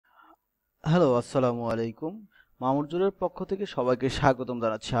Hello, আসসালামু আলাইকুম। মামুরজুরের পক্ষ থেকে সবাইকে স্বাগতম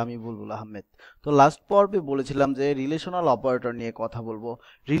জানাচ্ছি। আমি বুলবুল আহমেদ। তো লাস্ট পর্বে বলেছিলাম যে রিলেশনাল অপারেটর নিয়ে কথা বলবো।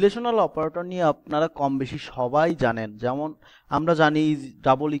 রিলেশনাল অপারেটর নিয়ে আপনারা কম বেশি সবাই জানেন। যেমন আমরা জানি ইজ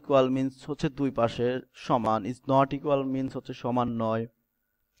ডাবল ইকুয়াল মিন্স হচ্ছে দুই পাশের সমান, ইজ নট ইকুয়াল মিন্স হচ্ছে সমান নয়,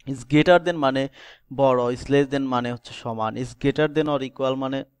 ইজ গ্রেটার দেন মানে বড়, ইজ লেস দেন মানে হচ্ছে সমান, is greater than or equal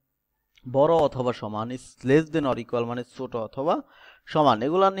মানে বড় অথবা সমান, is less than or equal মানে ছোট অথবা সমান।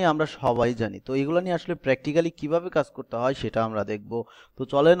 এগুলা নিয়ে আমরা সবাই জানি। তো এগুলা নিয়ে আসলে প্র্যাকটিক্যালি কিভাবে কাজ করতে হয় সেটা আমরা দেখব। তো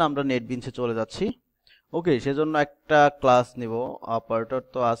চলেন আমরা নেটবিনসে চলে যাচ্ছি। ওকে, সেজন্য একটা ক্লাস নিব। অপারেটর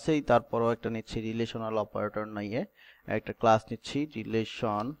তো আছেই, তারপরও একটা নিচ্ছি রিলেশনাল অপারেটর নিয়ে একটা ক্লাস নিচ্ছি।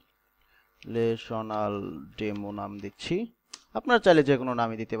 রিলেশনাল ডেমো নাম দিচ্ছি। আপনারা চাইলে যে কোনো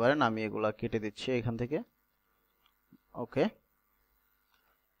নামই দিতে পারেন, আমি এগুলা কেটে দিচ্ছি এখান থেকে। ওকে,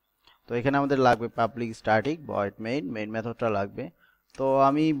 তো এখানে আমাদের লাগবে পাবলিক স্ট্যাটিক ভয়েড মেইন মেথডটা লাগবে। তো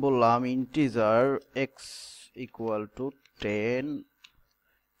আমি বললাম ইন্টিজার এক্স ইকুয়াল টু 10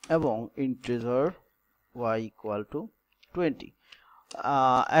 এবং ইন্টিজার ওয়াই ইকুয়াল টু 20।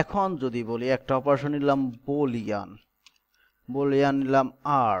 এখন যদি বলি একটা অপারেশন নিলাম বুলিয়ান নিলাম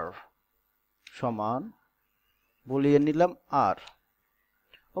আর সমান বুলিয়ান নিলাম আর।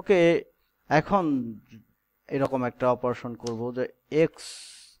 ওকে, এখন এরকম একটা অপারেশন করব যে এক্স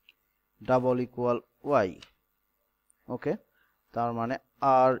ডাবল ইকুয়াল ওয়াই। ওকে, তার মানে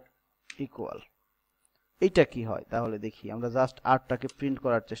আর ইকুয়াল, এইটা কি হয় তাহলে দেখি। আমরা জাস্ট আরটাকে প্রিন্ট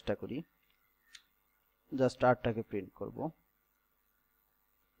করার চেষ্টা করি। জাস্ট আরটাকে প্রিন্ট করব,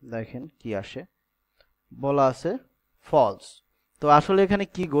 দেখেন কি আসে। বলা আছে ফলস। তো আসলে এখানে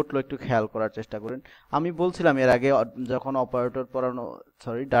কি ঘটলো একটু খেয়াল করার চেষ্টা করেন। আমি বলছিলাম এর আগে যখন অপারেটর পড়ানো,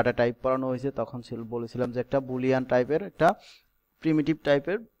 সরি ডাটা টাইপ পড়ানো হয়েছে, তখন বলেছিলাম যে একটা বুলিয়ান টাইপের একটা প্রিমিটিভ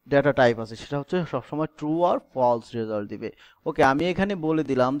টাইপের ডেটা টাইপ আছে, সেটা হচ্ছে সবসময় ট্রু আর ফলস রেজাল্ট দিবে। ওকে, আমি এখানে বলে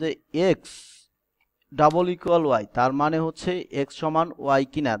দিলাম যে এক্স ডাবল ইকুয়াল ওয়াই, তার মানে হচ্ছে এক্স সমান ওয়াই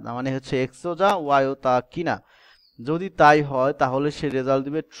কিনা, তার মানে হচ্ছে এক্সও যা ওয়াইও তা কিনা। যদি তাই হয় তাহলে সে রেজাল্ট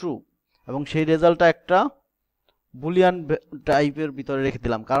দিবে ট্রু, এবং সেই রেজাল্টটা একটা বুলিয়ান টাইপের ভিতরে রেখে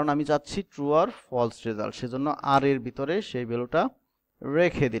দিলাম, কারণ আমি চাচ্ছি ট্রু আর ফলস রেজাল্ট, সেজন্য আর এর ভিতরে সেই ভ্যালুটা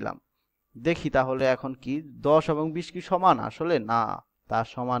রেখে দিলাম। দেখি তাহলে এখন কি 10 এবং 20 কি সমান? আসলে না, তা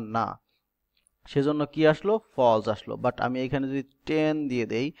সমান না, সেজন্য কি আসলো? ফলস আসলো। বাট আমি এখানে যদি 10 দিয়ে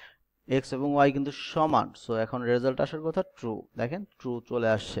দেই, এক্স এবং ওয়াই কিন্তু সমান, সো এখন রেজাল্ট আসার কথা ট্রু। দেখেন ট্রু চলে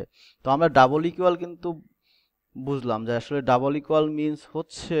আসছে। তো আমরা ডাবল ইকুয়াল কিন্তু বুঝলাম যে আসলে ডাবল ইকুয়াল মিন্স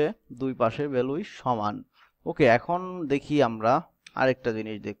হচ্ছে দুই পাশের ভ্যালুই সমান। ওকে, এখন দেখি আমরা আরেকটা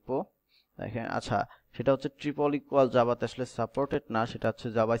জিনিস দেখবো। দেখেন, আচ্ছা, সেটা হচ্ছে ট্রিপল ইকুয়াল জাভাতে আসলে সাপোর্টেড না, সেটা হচ্ছে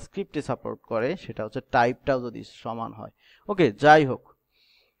জাভা স্ক্রিপ্টে সাপোর্ট করে, সেটা হচ্ছে টাইপটাও যদি সমান হয়। ওকে, যাই হোক,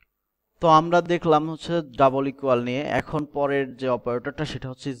 তো আমরা দেখলাম হচ্ছে ডাবল ইকুয়াল নিয়ে। এখন পরের যে অপারেটরটা সেটা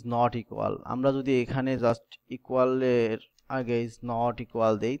হচ্ছে ইজ নট ইকুয়াল। আমরা যদি এখানে জাস্ট ইকুয়ালের আগে ইজ নট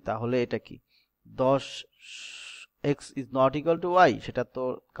ইকুয়াল দেই তাহলে এটা কি 10 x is not equal to Y, সেটা তো,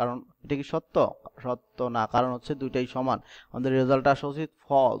 কারণ এটা কি সত্য? সত্য না, কারণ হচ্ছে দুইটাই সমান। আমাদের রেজাল্ট আসা উচিত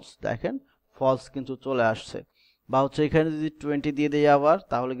ফলস। দেখেন ফলস কিন্তু চলে আসছে। বা হচ্ছে এখানে যদি 20 দিয়ে দেই আবার,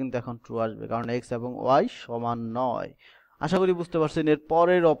 তাহলে কিন্তু এখন ট্রু আসবে, কারণ এক্স এবং ওয়াই সমান নয়। আশা করি বুঝতে পারছেন। এর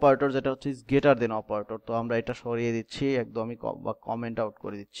পরের অপারেটর যেটা হচ্ছে ইজ গ্রেটার দেন অপারেটর, তো আমরা এটা সরিয়ে দিচ্ছি একদমই, বা কমেন্ট আউট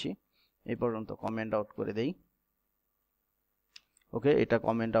করে দিচ্ছি। এই পর্যন্ত কমেন্ট আউট করে দেই। ওকে, এটা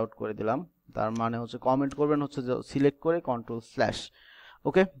কমেন্ট আউট করে দিলাম। তার মানে হচ্ছে কমেন্ট করবেন হচ্ছে সিলেক্ট করে কন্ট্রোল/।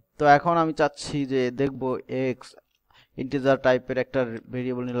 ওকে, তো এখন আমি চাচ্ছি যে দেখব এক্স ইন্টিজার টাইপের একটা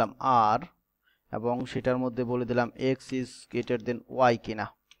ভেরিয়েবল নিলাম আর, এবং সেটার মধ্যে বলে দিলাম x is greater than Y কিনা।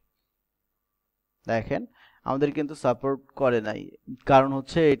 দেখেন আমাদের কিন্তু সাপোর্ট করে নাই, কারণ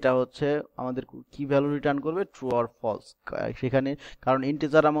হচ্ছে এটা হচ্ছে আমাদের কি ভ্যালু রিটার্ন করবে? True or false. সেখানে কারণ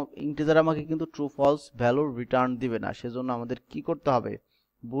ইন্টিজার আমাকে কিন্তু ট্রু ফলস ভ্যালু রিটার্ন দিবে না, সেজন্য আমাদের কি করতে হবে?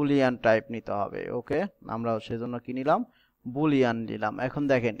 বুলিয়ান টাইপ নিতে হবে। ওকে, আমরা সেজন্য কি নিলাম? বুলিয়ান নিলাম। এখন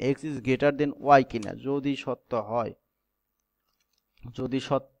দেখেন x is greater than Y কিনা, যদি সত্য হয়, যদি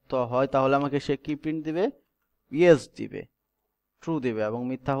সত্য হয় তাহলে আমাকে সে কি প্রিন্ট দিবে? ইয়েস দিবে, ট্রু দিবে, এবং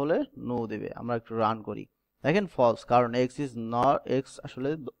মিথ্যা হলে নো দিবে। আমরা একটু রান করি। দেখেন ফলস, কারণ এক্স ইজ নট, এক্স আসলে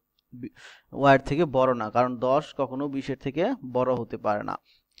ওয়াই এর থেকে বড় না, কারণ 10 কখনো 20 এর থেকে বড় হতে পারে না।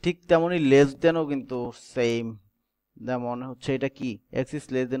 ঠিক তেমনি লেস দেনও কিন্তু সেম, যেমন হচ্ছে এটা কি x is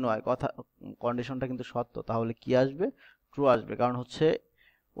less than Y, কথা কন্ডিশনটা কিন্তু সত্য, তাহলে কি আসবে? ট্রু আসবে, কারণ হচ্ছে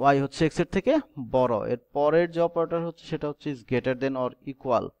ওয়াই হচ্ছে এক্স এর থেকে বড়। এর পরের যে অপারেটর হচ্ছে সেটা হচ্ছে is greater than or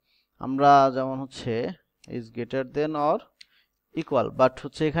equal. আমরা যেমন হচ্ছে is greater than or equal, but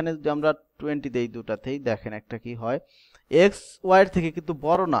হচ্ছে এখানে যদি আমরা 20 দেই দুটাতেই, দেখেন একটা কি হয়, এক্স ওয়াই এর থেকে কিন্তু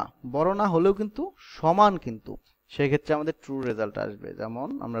বড় না, বড় না হলেও কিন্তু সমান, কিন্তু সেক্ষেত্রে আমাদের ট্রু রেজাল্ট আসবে। যেমন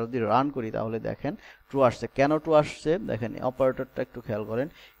আমরা যদি রান করি তাহলে দেখেন ট্রু আসছে। কেন ট্রু আসছে দেখেন, অপারেটরটা একটু খেয়াল করেন।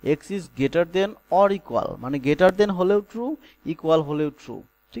 X is greater than or equal, মানে গ্রেটার দেন হলেও ট্রু, ইকুয়াল হলেও ট্রু।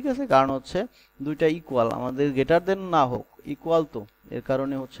 ঠিক আছে, কারণ হচ্ছে দুইটা ইকুয়াল, আমাদের গ্রেটার দেন না হোক, ইকুয়াল তো, এর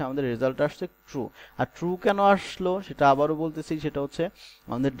কারণে হচ্ছে আমাদের রেজাল্ট আসছে ট্রু। আর ট্রু কেন আসলো সেটা আবারও বলতেছি, সেটা হচ্ছে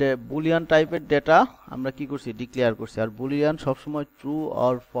আমাদের বুলিয়ান টাইপের ডেটা আমরা কি করছি, ডিক্লেয়ার করছি। আর বুলিয়ান সবসময় ট্রু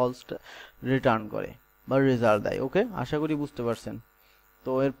অর ফলস রিটার্ন করে বা রেজাল্ট দেয়। ওকে, আশা করি বুঝতে পারছেন।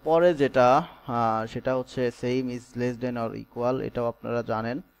 তো এর পরে যেটা সেটা হচ্ছে same is less than or equal, এটাও আপনারা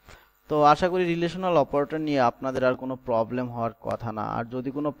জানেন। তো আশা করি রিলেশনাল অপারেটর নিয়ে আপনাদের আর কোনো প্রবলেম হওয়ার কথা না। আর যদি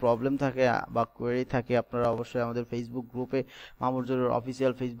কোনো প্রবলেম থাকে বা কোয়েরি থাকে, আপনারা অবশ্যই আমাদের ফেসবুক গ্রুপে, মামুর জরুর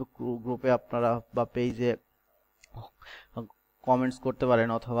অফিসিয়াল ফেসবুক গ্রুপে আপনারা বা পেজে কমেন্টস করতে পারেন,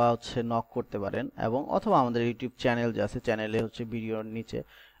 অথবা হচ্ছে নক করতে পারেন, এবং অথবা আমাদের ইউটিউব চ্যানেল যে আছে, চ্যানেলে হচ্ছে ভিডিওর নিচে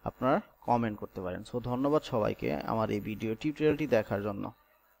আপনারা কমেন্ট করতে পারেন। সো ধন্যবাদ সবাইকে আমার এই ভিডিও টিউটোরিয়ালটি দেখার জন্য।